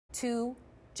2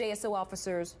 JSO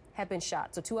officers have been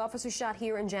shot. So 2 officers shot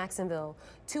here in Jacksonville,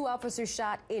 2 officers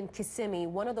shot in Kissimmee.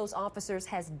 One of those officers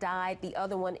has died. The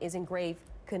other one is in grave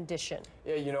condition.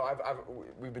 Yeah, you know,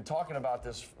 we've been talking about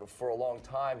this for a long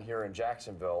time here in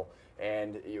Jacksonville,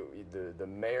 and the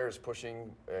mayor is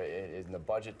pushing in the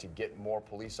budget to get more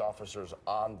police officers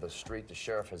on the street. The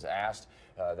sheriff has asked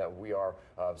that we are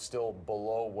still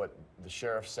below what the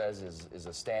sheriff says is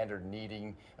a standard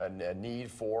need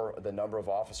for the number of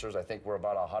officers. I think we're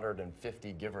about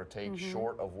 150, give or take,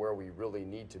 short of where we really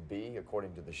need to be,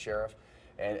 according to the sheriff.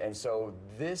 And so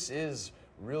this is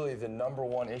really the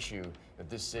 #1 issue that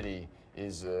this city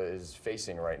is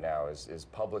facing right now is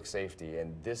public safety,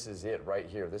 and this is it right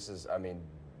here. This is, I mean,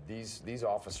 these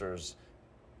officers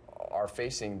are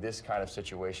facing this kind of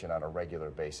situation on a regular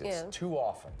basis. Yeah.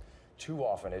 Too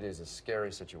often it is a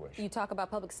scary situation. You talk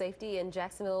about public safety, and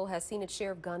Jacksonville has seen its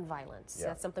share of gun violence. Yeah.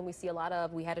 That's something we see a lot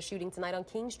of. We had a shooting tonight on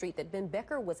King Street that Ben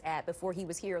Becker was at before he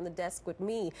was here on the desk with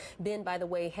me. Ben, by the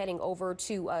way, heading over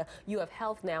to UF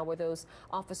Health now, where those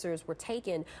officers were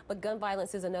taken. But gun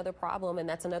violence is another problem, and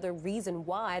that's another reason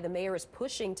why the mayor is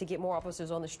pushing to get more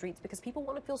officers on the streets, because people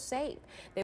want to feel safe.